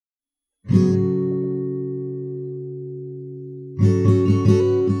The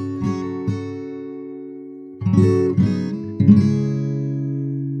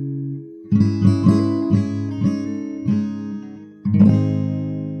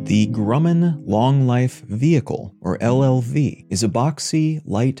Grumman Long Life Vehicle, or LLV, is a boxy,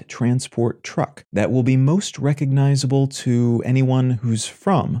 light transport truck that will be most recognizable to anyone who's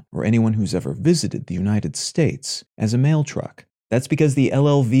from, or anyone who's ever visited the United States, as a mail truck. That's because the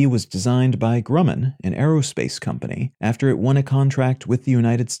LLV was designed by Grumman, an aerospace company, after it won a contract with the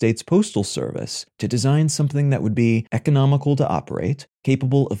United States Postal Service to design something that would be economical to operate,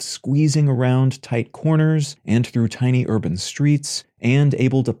 capable of squeezing around tight corners and through tiny urban streets, and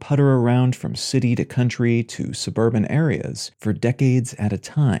able to putter around from city to country to suburban areas for decades at a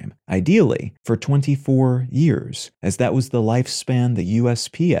time, ideally for 24 years, as that was the lifespan the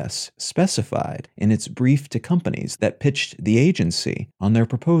USPS specified in its brief to companies that pitched the agency on their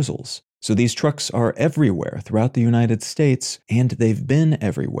proposals. So these trucks are everywhere throughout the United States, and they've been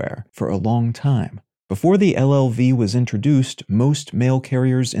everywhere for a long time. Before the LLV was introduced, most mail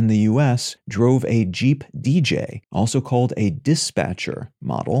carriers in the US drove a Jeep DJ, also called a dispatcher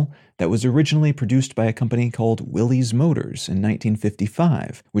model, that was originally produced by a company called Willys Motors in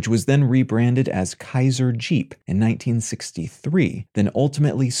 1955, which was then rebranded as Kaiser Jeep in 1963, then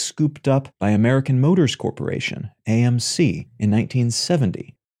ultimately scooped up by American Motors Corporation, AMC, in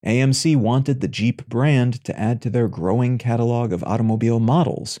 1970. AMC wanted the Jeep brand to add to their growing catalog of automobile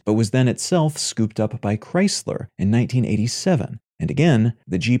models, but was then itself scooped up by Chrysler in 1987. And again,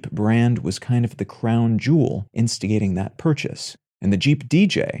 the Jeep brand was kind of the crown jewel instigating that purchase. And the Jeep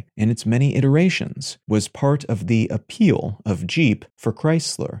DJ, in its many iterations, was part of the appeal of Jeep for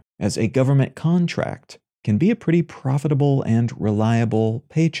Chrysler, as a government contract can be a pretty profitable and reliable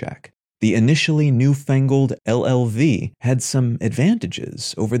paycheck. The initially newfangled LLV had some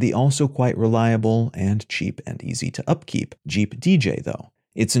advantages over the also quite reliable and cheap and easy to upkeep Jeep DJ, though.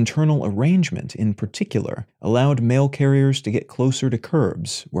 Its internal arrangement, in particular, allowed mail carriers to get closer to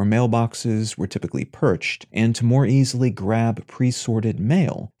curbs where mailboxes were typically perched, and to more easily grab pre-sorted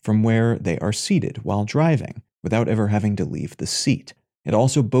mail from where they are seated while driving, without ever having to leave the seat. It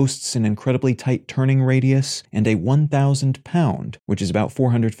also boasts an incredibly tight turning radius and a 1,000-pound, which is about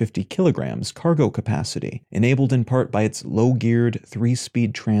 450 kilograms, cargo capacity, enabled in part by its low-geared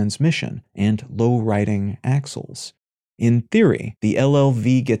 3-speed transmission and low-riding axles. In theory, the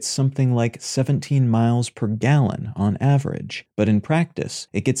LLV gets something like 17 miles per gallon on average, but in practice,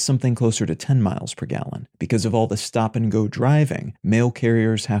 it gets something closer to 10 miles per gallon because of all the stop-and-go driving mail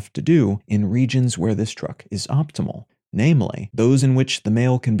carriers have to do in regions where this truck is optimal. Namely, those in which the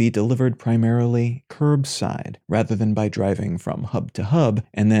mail can be delivered primarily curbside, rather than by driving from hub to hub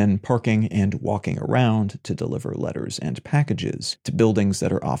and then parking and walking around to deliver letters and packages to buildings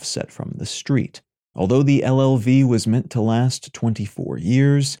that are offset from the street. Although the LLV was meant to last 24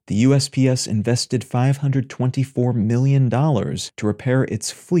 years, the USPS invested $524 million to repair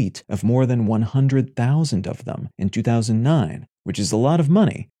its fleet of more than 100,000 of them in 2009, which is a lot of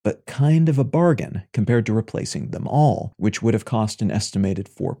money, but kind of a bargain compared to replacing them all, which would have cost an estimated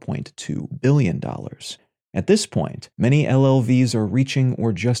 $4.2 billion. At this point, many LLVs are reaching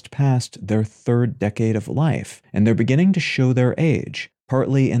or just past their third decade of life, and they're beginning to show their age,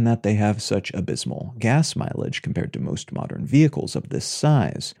 partly in that they have such abysmal gas mileage compared to most modern vehicles of this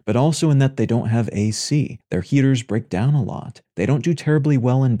size, but also in that they don't have AC. Their heaters break down a lot. They don't do terribly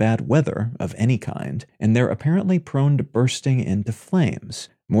well in bad weather of any kind, and they're apparently prone to bursting into flames.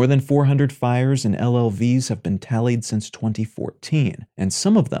 More than 400 fires in LLVs have been tallied since 2014, and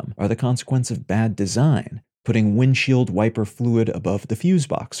some of them are the consequence of bad design, putting windshield wiper fluid above the fuse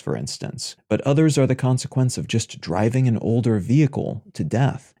box, for instance. But others are the consequence of just driving an older vehicle to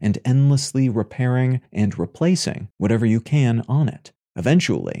death and endlessly repairing and replacing whatever you can on it.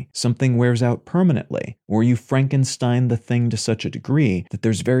 Eventually, something wears out permanently, or you Frankenstein the thing to such a degree that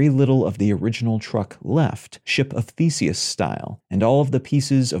there's very little of the original truck left, Ship of Theseus style, and all of the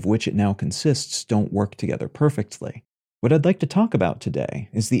pieces of which it now consists don't work together perfectly. What I'd like to talk about today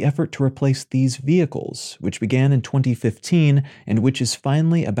is the effort to replace these vehicles, which began in 2015 and which is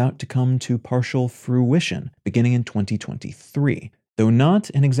finally about to come to partial fruition beginning in 2023, though not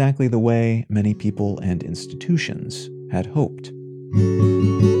in exactly the way many people and institutions had hoped.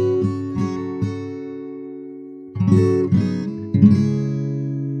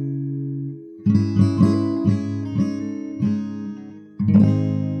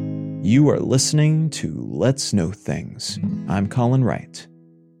 You are listening to Let's Know Things. I'm Colin Wright.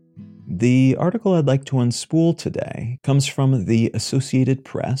 The article I'd like to unspool today comes from the Associated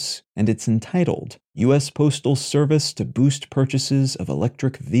Press, and it's entitled, U.S. Postal Service to boost purchases of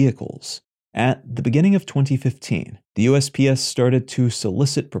electric vehicles. At the beginning of 2015, the USPS started to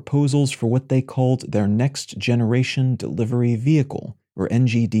solicit proposals for what they called their Next Generation Delivery Vehicle, or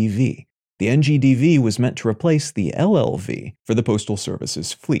NGDV. The NGDV was meant to replace the LLV for the Postal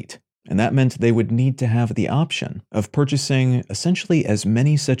Service's fleet, and that meant they would need to have the option of purchasing essentially as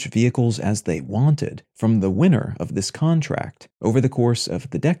many such vehicles as they wanted from the winner of this contract over the course of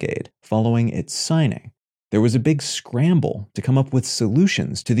the decade following its signing. There was a big scramble to come up with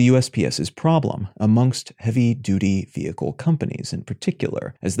solutions to the USPS's problem amongst heavy-duty vehicle companies in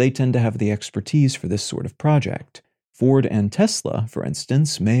particular, as they tend to have the expertise for this sort of project. Ford and Tesla, for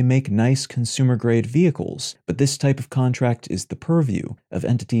instance, may make nice consumer-grade vehicles, but this type of contract is the purview of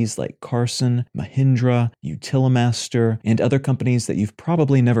entities like Carson, Mahindra, Utilimaster, and other companies that you've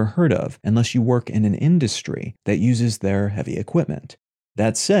probably never heard of unless you work in an industry that uses their heavy equipment.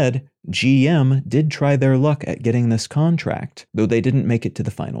 That said, GM did try their luck at getting this contract, though they didn't make it to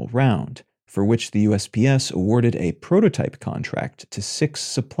the final round, for which the USPS awarded a prototype contract to 6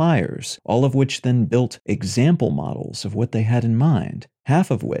 suppliers, all of which then built example models of what they had in mind,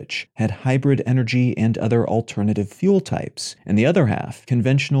 half of which had hybrid energy and other alternative fuel types, and the other half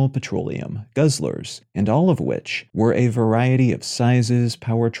conventional petroleum guzzlers, and all of which were a variety of sizes,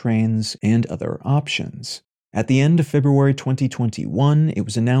 powertrains, and other options. At the end of February 2021, it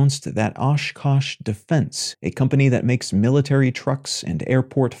was announced that Oshkosh Defense, a company that makes military trucks and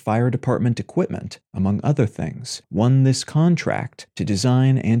airport fire department equipment, among other things, won this contract to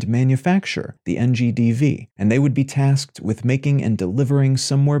design and manufacture the NGDV, and they would be tasked with making and delivering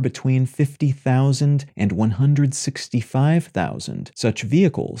somewhere between 50,000 and 165,000 such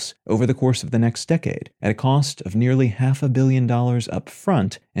vehicles over the course of the next decade, at a cost of nearly $500 million up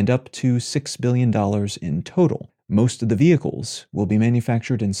front and up to $6 billion in total. Most of the vehicles will be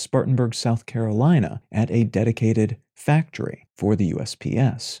manufactured in Spartanburg, South Carolina, at a dedicated factory for the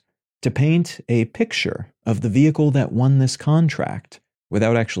USPS. To paint a picture of the vehicle that won this contract,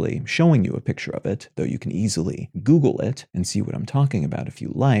 without actually showing you a picture of it, though you can easily Google it and see what I'm talking about if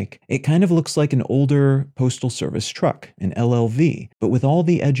you like, it kind of looks like an older Postal Service truck, an LLV, but with all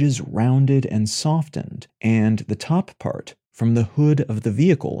the edges rounded and softened, and the top part from the hood of the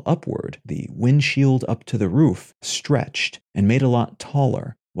vehicle upward, the windshield up to the roof, stretched and made a lot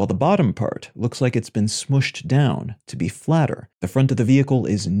taller, while the bottom part looks like it's been smushed down to be flatter. The front of the vehicle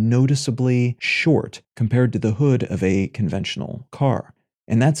is noticeably short compared to the hood of a conventional car.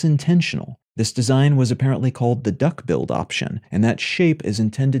 And that's intentional. This design was apparently called the duck build option, and that shape is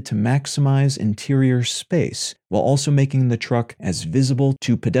intended to maximize interior space while also making the truck as visible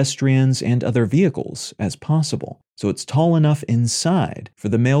to pedestrians and other vehicles as possible. So it's tall enough inside for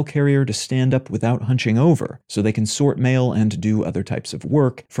the mail carrier to stand up without hunching over, so they can sort mail and do other types of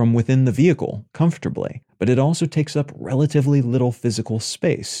work from within the vehicle comfortably. But it also takes up relatively little physical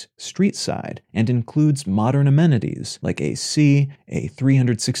space, street side, and includes modern amenities like AC, a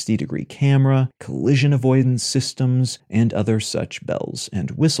 360-degree camera, collision avoidance systems, and other such bells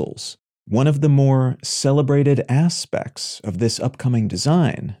and whistles. One of the more celebrated aspects of this upcoming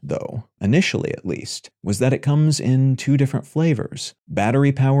design, though, initially at least, was that it comes in 2 different flavors,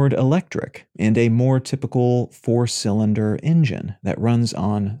 battery-powered electric and a more typical 4-cylinder engine that runs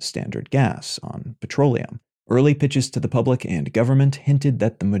on standard gas, on petroleum. Early pitches to the public and government hinted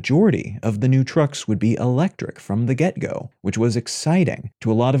that the majority of the new trucks would be electric from the get-go, which was exciting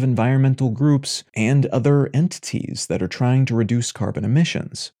to a lot of environmental groups and other entities that are trying to reduce carbon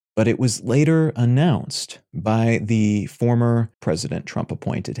emissions. But it was later announced by the former President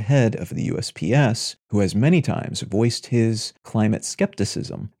Trump-appointed head of the USPS, who has many times voiced his climate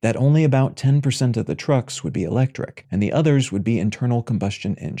skepticism, that only about 10% of the trucks would be electric, and the others would be internal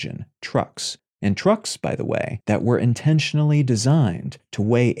combustion engine trucks. And trucks, by the way, that were intentionally designed to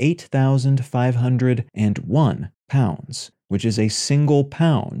weigh 8,501 pounds, which is a single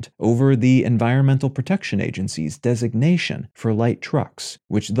pound over the Environmental Protection Agency's designation for light trucks,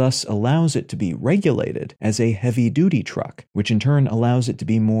 which thus allows it to be regulated as a heavy-duty truck, which in turn allows it to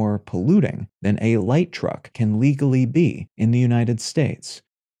be more polluting than a light truck can legally be in the United States.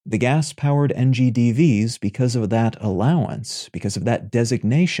 The gas-powered NGDVs, because of that allowance, because of that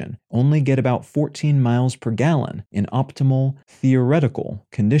designation, only get about 14 miles per gallon in optimal theoretical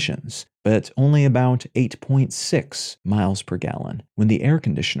conditions, but only about 8.6 miles per gallon when the air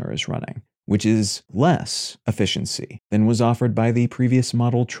conditioner is running, which is less efficiency than was offered by the previous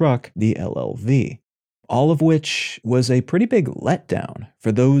model truck, the LLV. all of which was a pretty big letdown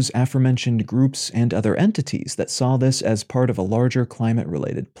for those aforementioned groups and other entities that saw this as part of a larger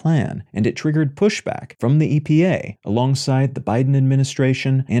climate-related plan, and it triggered pushback from the EPA alongside the Biden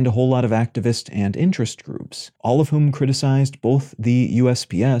administration and a whole lot of activist and interest groups, all of whom criticized both the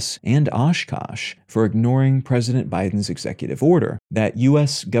USPS and Oshkosh for ignoring President Biden's executive order that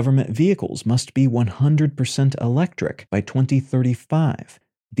U.S. government vehicles must be 100% electric by 2035.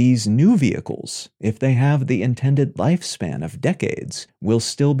 These new vehicles, if they have the intended lifespan of decades, will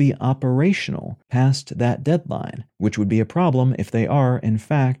still be operational past that deadline, which would be a problem if they are, in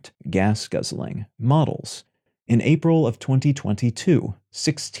fact, gas-guzzling models. In April of 2022,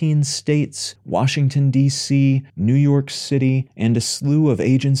 16 states, Washington, D.C., New York City, and a slew of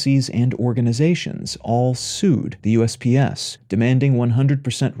agencies and organizations all sued the USPS, demanding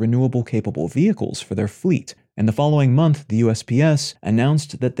 100% renewable-capable vehicles for their fleet. And the following month, the USPS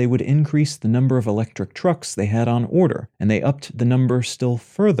announced that they would increase the number of electric trucks they had on order, and they upped the number still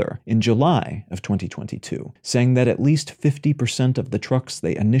further in July of 2022, saying that at least 50% of the trucks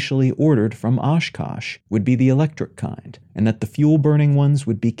they initially ordered from Oshkosh would be the electric kind, and that the fuel-burning ones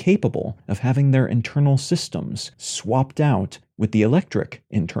would be capable of having their internal systems swapped out with the electric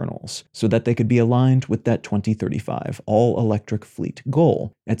internals so that they could be aligned with that 2035 all-electric fleet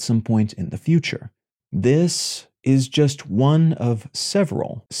goal at some point in the future. This is just one of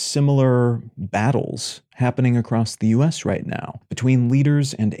several similar battles happening across the US right now between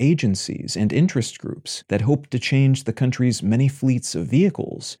leaders and agencies and interest groups that hope to change the country's many fleets of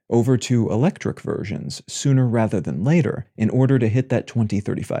vehicles over to electric versions sooner rather than later in order to hit that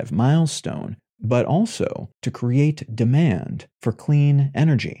 2035 milestone, but also to create demand for clean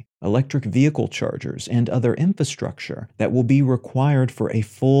energy, electric vehicle chargers, and other infrastructure that will be required for a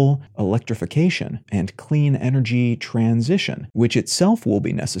full electrification and clean energy transition, which itself will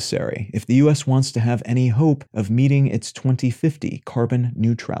be necessary if the U.S. wants to have any hope of meeting its 2050 carbon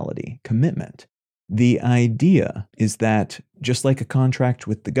neutrality commitment. The idea is that, just like a contract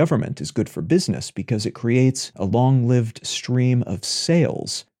with the government is good for business because it creates a long-lived stream of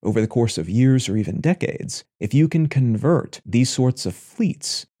sales over the course of years or even decades, if you can convert these sorts of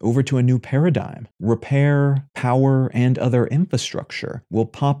fleets over to a new paradigm, repair, power, and other infrastructure will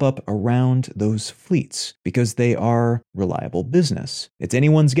pop up around those fleets because they are reliable business. It's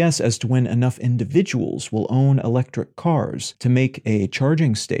anyone's guess as to when enough individuals will own electric cars to make a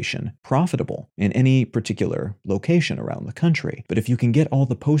charging station profitable in any particular location around the country. But if you can get all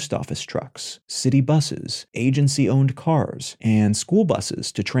the post office trucks, city buses, agency-owned cars, and school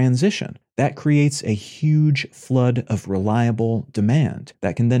buses to transition, that creates a huge flood of reliable demand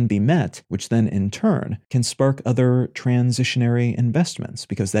that can then be met, which then in turn can spark other transitionary investments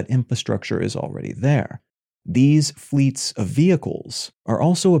because that infrastructure is already there. These fleets of vehicles are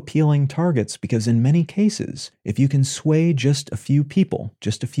also appealing targets because in many cases, if you can sway just a few people,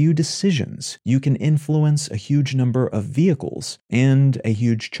 just a few decisions, you can influence a huge number of vehicles and a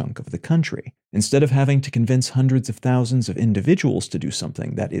huge chunk of the country. Instead of having to convince hundreds of thousands of individuals to do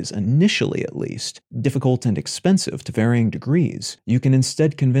something that is initially, at least, difficult and expensive to varying degrees, you can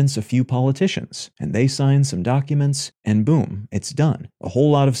instead convince a few politicians, and they sign some documents, and boom, it's done. A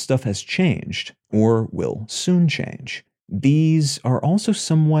whole lot of stuff has changed, or will soon change. These are also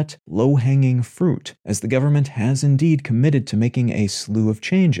somewhat low-hanging fruit, as the government has indeed committed to making a slew of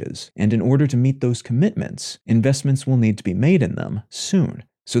changes, and in order to meet those commitments, investments will need to be made in them soon.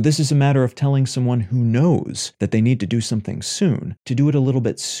 So this is a matter of telling someone who knows that they need to do something soon to do it a little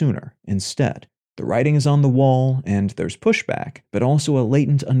bit sooner instead. The writing is on the wall, and there's pushback, but also a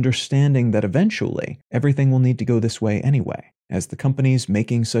latent understanding that eventually everything will need to go this way anyway, as the companies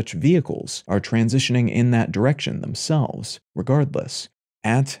making such vehicles are transitioning in that direction themselves, regardless.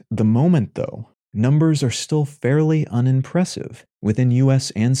 At the moment, though, numbers are still fairly unimpressive within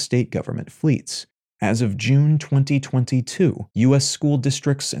U.S. and state government fleets. As of June 2022, U.S. school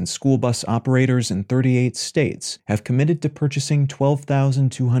districts and school bus operators in 38 states have committed to purchasing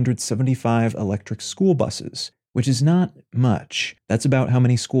 12,275 electric school buses, which is not much. That's about how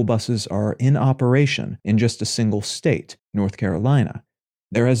many school buses are in operation in just a single state, North Carolina.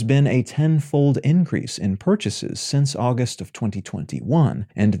 There has been a tenfold increase in purchases since August of 2021,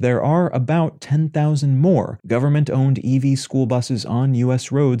 and there are about 10,000 more government-owned EV school buses on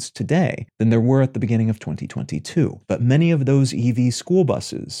U.S. roads today than there were at the beginning of 2022. But many of those EV school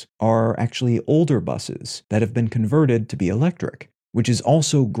buses are actually older buses that have been converted to be electric, which is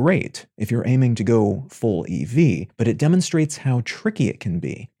also great if you're aiming to go full EV, but it demonstrates how tricky it can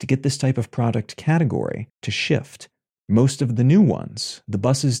be to get this type of product category to shift. Most of the new ones, the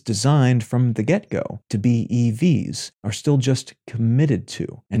buses designed from the get-go to be EVs, are still just committed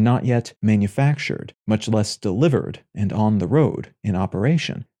to and not yet manufactured, much less delivered and on the road in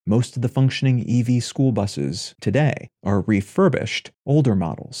operation. Most of the functioning EV school buses today are refurbished, older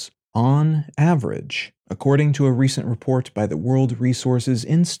models. On average, according to a recent report by the World Resources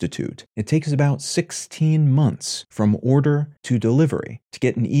Institute, it takes about 16 months from order to delivery to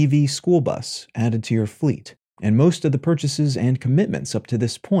get an EV school bus added to your fleet. And most of the purchases and commitments up to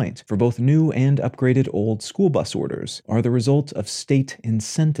this point for both new and upgraded old school bus orders are the result of state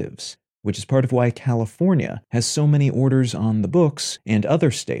incentives, which is part of why California has so many orders on the books and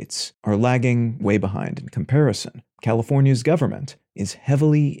other states are lagging way behind in comparison. California's government is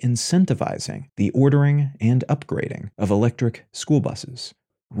heavily incentivizing the ordering and upgrading of electric school buses.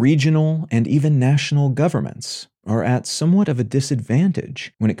 Regional and even national governments are at somewhat of a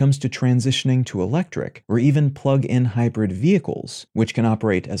disadvantage when it comes to transitioning to electric or even plug-in hybrid vehicles, which can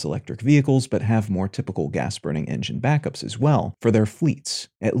operate as electric vehicles but have more typical gas-burning engine backups as well for their fleets,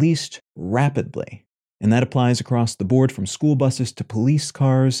 at least rapidly. And that applies across the board from school buses to police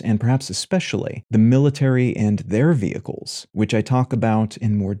cars and perhaps especially the military and their vehicles, which I talk about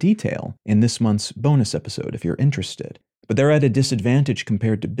in more detail in this month's bonus episode if you're interested. But they're at a disadvantage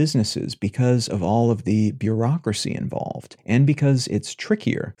compared to businesses because of all of the bureaucracy involved, and because it's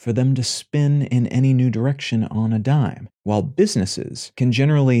trickier for them to spin in any new direction on a dime, while businesses can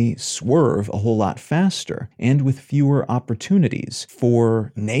generally swerve a whole lot faster and with fewer opportunities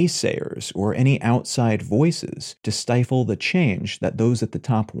for naysayers or any outside voices to stifle the change that those at the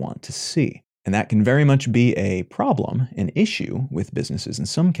top want to see. And that can very much be a problem, an issue with businesses in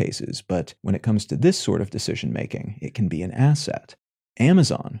some cases, but when it comes to this sort of decision-making, it can be an asset.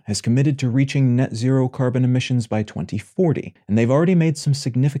 Amazon has committed to reaching net zero carbon emissions by 2040, and they've already made some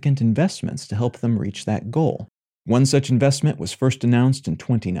significant investments to help them reach that goal. One such investment was first announced in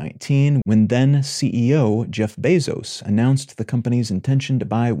 2019 when then CEO Jeff Bezos announced the company's intention to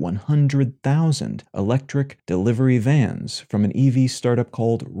buy 100,000 electric delivery vans from an EV startup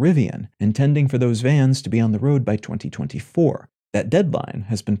called Rivian, intending for those vans to be on the road by 2024. That deadline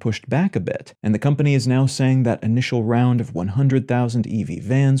has been pushed back a bit, and the company is now saying that initial round of 100,000 EV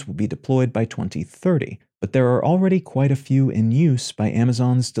vans will be deployed by 2030. But there are already quite a few in use by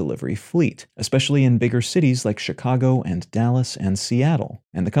Amazon's delivery fleet, especially in bigger cities like Chicago and Dallas and Seattle.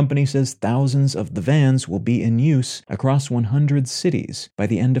 And the company says thousands of the vans will be in use across 100 cities by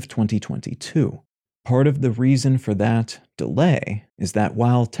the end of 2022. Part of the reason for that delay is that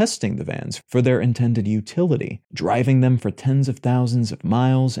while testing the vans for their intended utility, driving them for tens of thousands of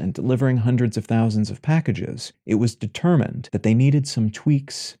miles and delivering hundreds of thousands of packages, it was determined that they needed some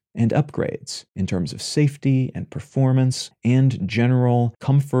tweaks and upgrades in terms of safety and performance and general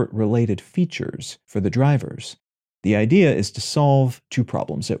comfort-related features for the drivers. The idea is to solve two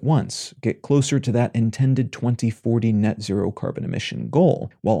problems at once, get closer to that intended 2040 net zero carbon emission goal,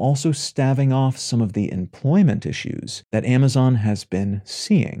 while also staving off some of the employment issues that Amazon has been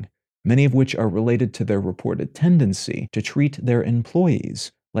seeing, many of which are related to their reported tendency to treat their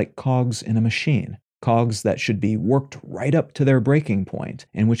employees like cogs in a machine. Cogs that should be worked right up to their breaking point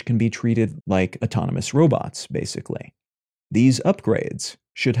and which can be treated like autonomous robots, basically. These upgrades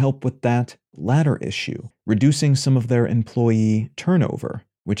should help with that latter issue, reducing some of their employee turnover,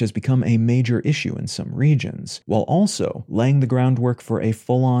 which has become a major issue in some regions, while also laying the groundwork for a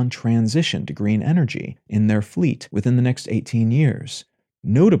full-on transition to green energy in their fleet within the next 18 years.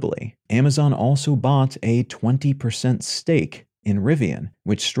 Notably, Amazon also bought a 20% stake in Rivian,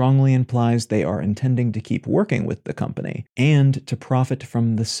 which strongly implies they are intending to keep working with the company and to profit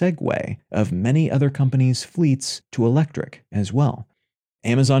from the segue of many other companies' fleets to electric as well.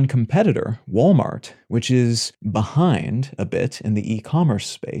 Amazon competitor, Walmart, which is behind a bit in the e-commerce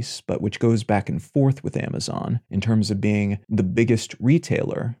space, but which goes back and forth with Amazon in terms of being the biggest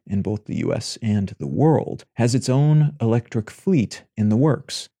retailer in both the US and the world, has its own electric fleet in the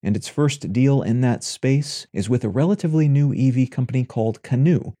works. And its first deal in that space is with a relatively new EV company called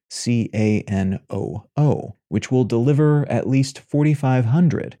Canoo, C-A-N-O-O, which will deliver at least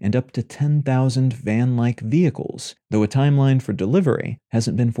 4,500 and up to 10,000 van-like vehicles, though a timeline for delivery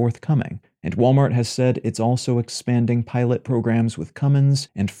hasn't been forthcoming. And Walmart has said it's also expanding pilot programs with Cummins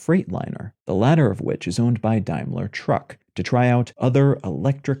and Freightliner, the latter of which is owned by Daimler Truck, to try out other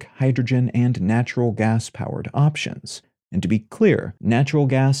electric, hydrogen, and natural gas-powered options. And to be clear, natural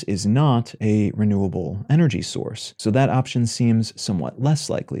gas is not a renewable energy source, so that option seems somewhat less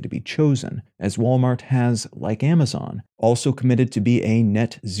likely to be chosen, as Walmart has, like Amazon, also committed to be a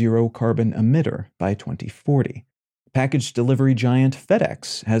net zero carbon emitter by 2040. Package delivery giant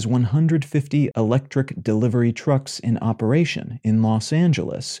FedEx has 150 electric delivery trucks in operation in Los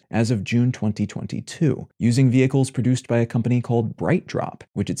Angeles as of June 2022, using vehicles produced by a company called BrightDrop,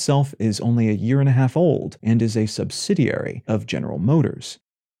 which itself is only a year and a half old and is a subsidiary of General Motors.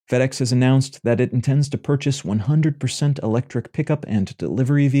 FedEx has announced that it intends to purchase 100% electric pickup and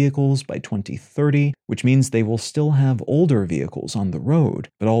delivery vehicles by 2030, which means they will still have older vehicles on the road,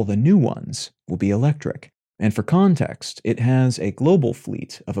 but all the new ones will be electric. And for context, it has a global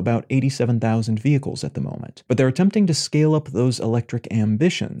fleet of about 87,000 vehicles at the moment. But they're attempting to scale up those electric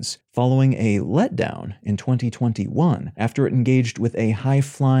ambitions following a letdown in 2021 after it engaged with a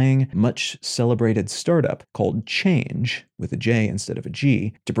high-flying, much-celebrated startup called Change, with a J instead of a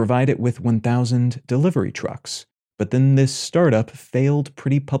G, to provide it with 1,000 delivery trucks. But then this startup failed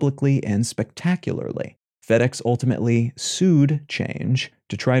pretty publicly and spectacularly. FedEx ultimately sued Change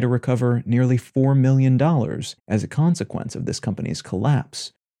to try to recover nearly $4 million as a consequence of this company's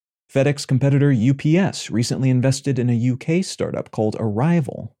collapse. FedEx competitor UPS recently invested in a UK startup called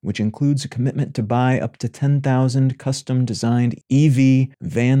Arrival, which includes a commitment to buy up to 10,000 custom-designed EV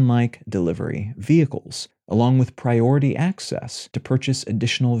van-like delivery vehicles, along with priority access to purchase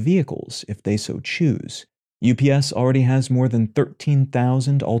additional vehicles if they so choose. UPS already has more than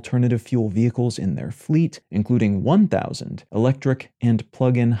 13,000 alternative fuel vehicles in their fleet, including 1,000 electric and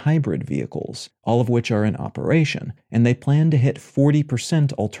plug-in hybrid vehicles, all of which are in operation, and they plan to hit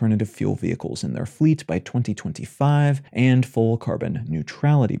 40% alternative fuel vehicles in their fleet by 2025 and full carbon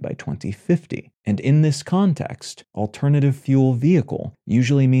neutrality by 2050. And in this context, alternative fuel vehicle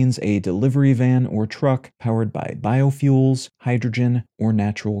usually means a delivery van or truck powered by biofuels, hydrogen, or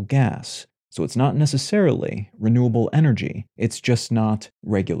natural gas. So it's not necessarily renewable energy, it's just not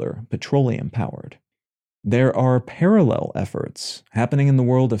regular petroleum powered. There are parallel efforts happening in the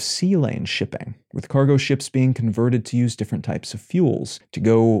world of sea lane shipping, with cargo ships being converted to use different types of fuels, to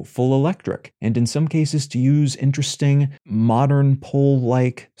go full electric, and in some cases to use interesting modern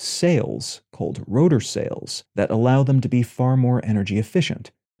pole-like sails called rotor sails that allow them to be far more energy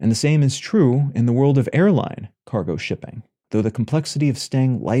efficient. And the same is true in the world of airline cargo shipping, though the complexity of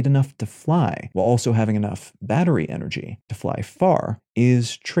staying light enough to fly while also having enough battery energy to fly far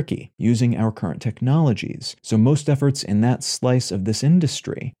is tricky using our current technologies. So most efforts in that slice of this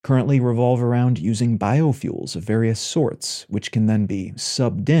industry currently revolve around using biofuels of various sorts, which can then be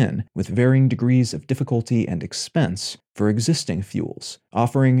subbed in with varying degrees of difficulty and expense for existing fuels,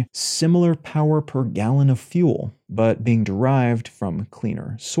 offering similar power per gallon of fuel, but being derived from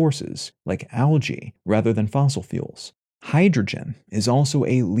cleaner sources, like algae, rather than fossil fuels. Hydrogen is also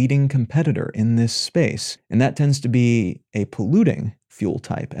a leading competitor in this space, and that tends to be a polluting fuel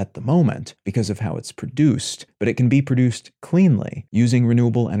type at the moment because of how it's produced, but it can be produced cleanly using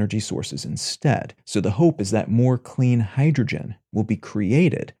renewable energy sources instead. So the hope is that more clean hydrogen will be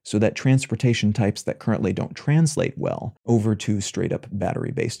created so that transportation types that currently don't translate well over to straight-up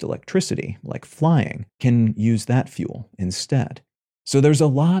battery-based electricity, like flying, can use that fuel instead. So there's a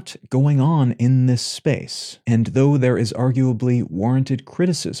lot going on in this space, and though there is arguably warranted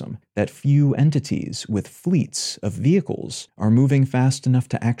criticism that few entities with fleets of vehicles are moving fast enough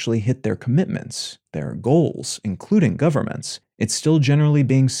to actually hit their commitments, their goals, including governments, it's still generally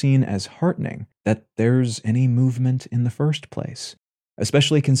being seen as heartening that there's any movement in the first place.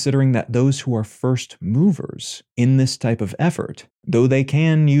 Especially considering that those who are first movers in this type of effort, though they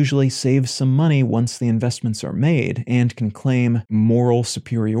can usually save some money once the investments are made and can claim moral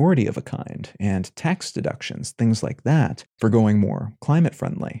superiority of a kind and tax deductions, things like that, for going more climate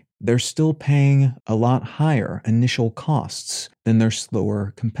friendly, they're still paying a lot higher initial costs than their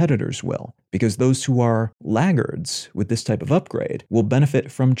slower competitors will, because those who are laggards with this type of upgrade will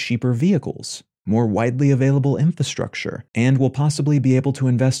benefit from cheaper vehicles, more widely available infrastructure, and will possibly be able to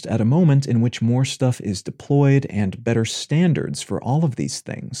invest at a moment in which more stuff is deployed and better standards for all of these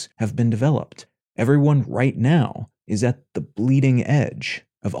things have been developed. Everyone right now is at the bleeding edge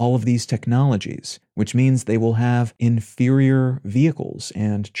of all of these technologies, which means they will have inferior vehicles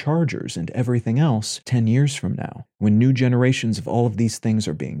and chargers and everything else 10 years from now, when new generations of all of these things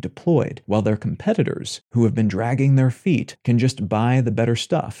are being deployed, while their competitors, who have been dragging their feet, can just buy the better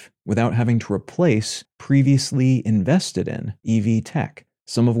stuff without having to replace previously invested in EV tech,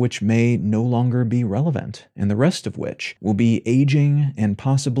 some of which may no longer be relevant, and the rest of which will be aging and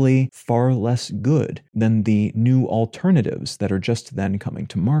possibly far less good than the new alternatives that are just then coming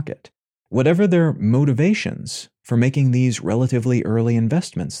to market. Whatever their motivations for making these relatively early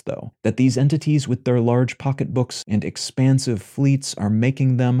investments, though, that these entities with their large pocketbooks and expansive fleets are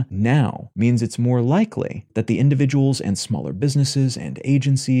making them now means it's more likely that the individuals and smaller businesses and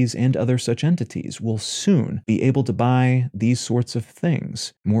agencies and other such entities will soon be able to buy these sorts of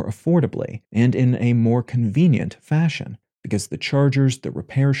things more affordably and in a more convenient fashion. Because the chargers, the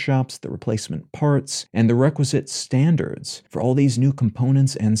repair shops, the replacement parts, and the requisite standards for all these new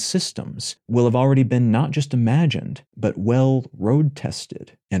components and systems will have already been not just imagined, but well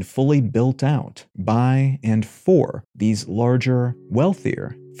road-tested and fully built out by and for these larger,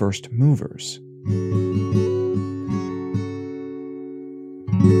 wealthier first movers.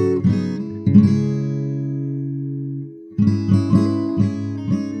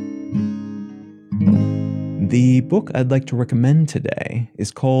 The book I'd like to recommend today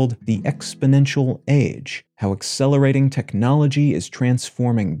is called The Exponential Age: How Accelerating Technology is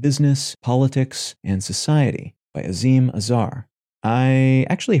Transforming Business, Politics, and Society by Azim Azhar. I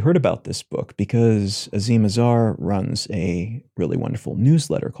actually heard about this book because Azim Azhar runs a really wonderful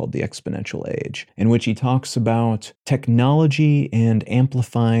newsletter called The Exponential Age, in which he talks about technology and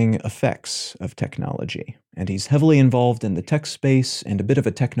amplifying effects of technology. And he's heavily involved in the tech space and a bit of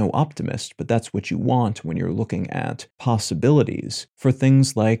a techno-optimist, but that's what you want when you're looking at possibilities for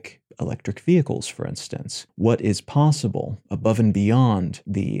things like electric vehicles, for instance. What is possible above and beyond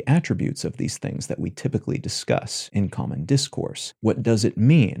the attributes of these things that we typically discuss in common discourse? What does it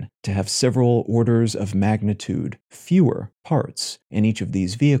mean to have several orders of magnitude fewer parts in each of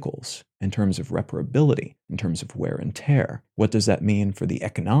these vehicles in terms of reparability, in terms of wear and tear? What does that mean for the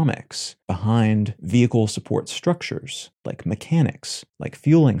economics behind vehicle support structures, like mechanics, like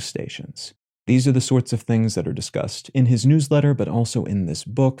fueling stations? These are the sorts of things that are discussed in his newsletter, but also in this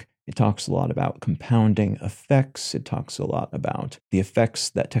book. It talks a lot about compounding effects. It talks a lot about the effects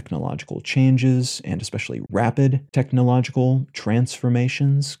that technological changes, and especially rapid technological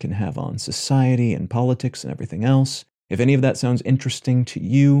transformations, can have on society and politics and everything else. If any of that sounds interesting to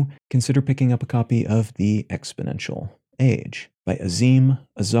you, consider picking up a copy of The Exponential Age by Azim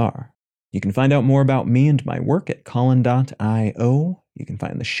Azhar. You can find out more about me and my work at Colin.io. You can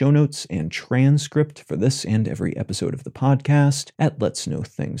find the show notes and transcript for this and every episode of the podcast at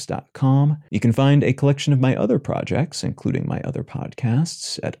letsknowthings.com. You can find a collection of my other projects, including my other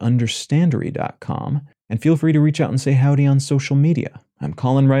podcasts, at understandery.com. And feel free to reach out and say howdy on social media. I'm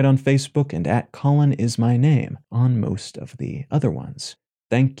Colin Wright on Facebook, and at Colin is my name on most of the other ones.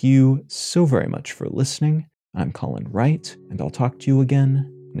 Thank you so very much for listening. I'm Colin Wright, and I'll talk to you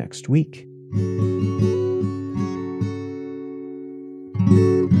again next week.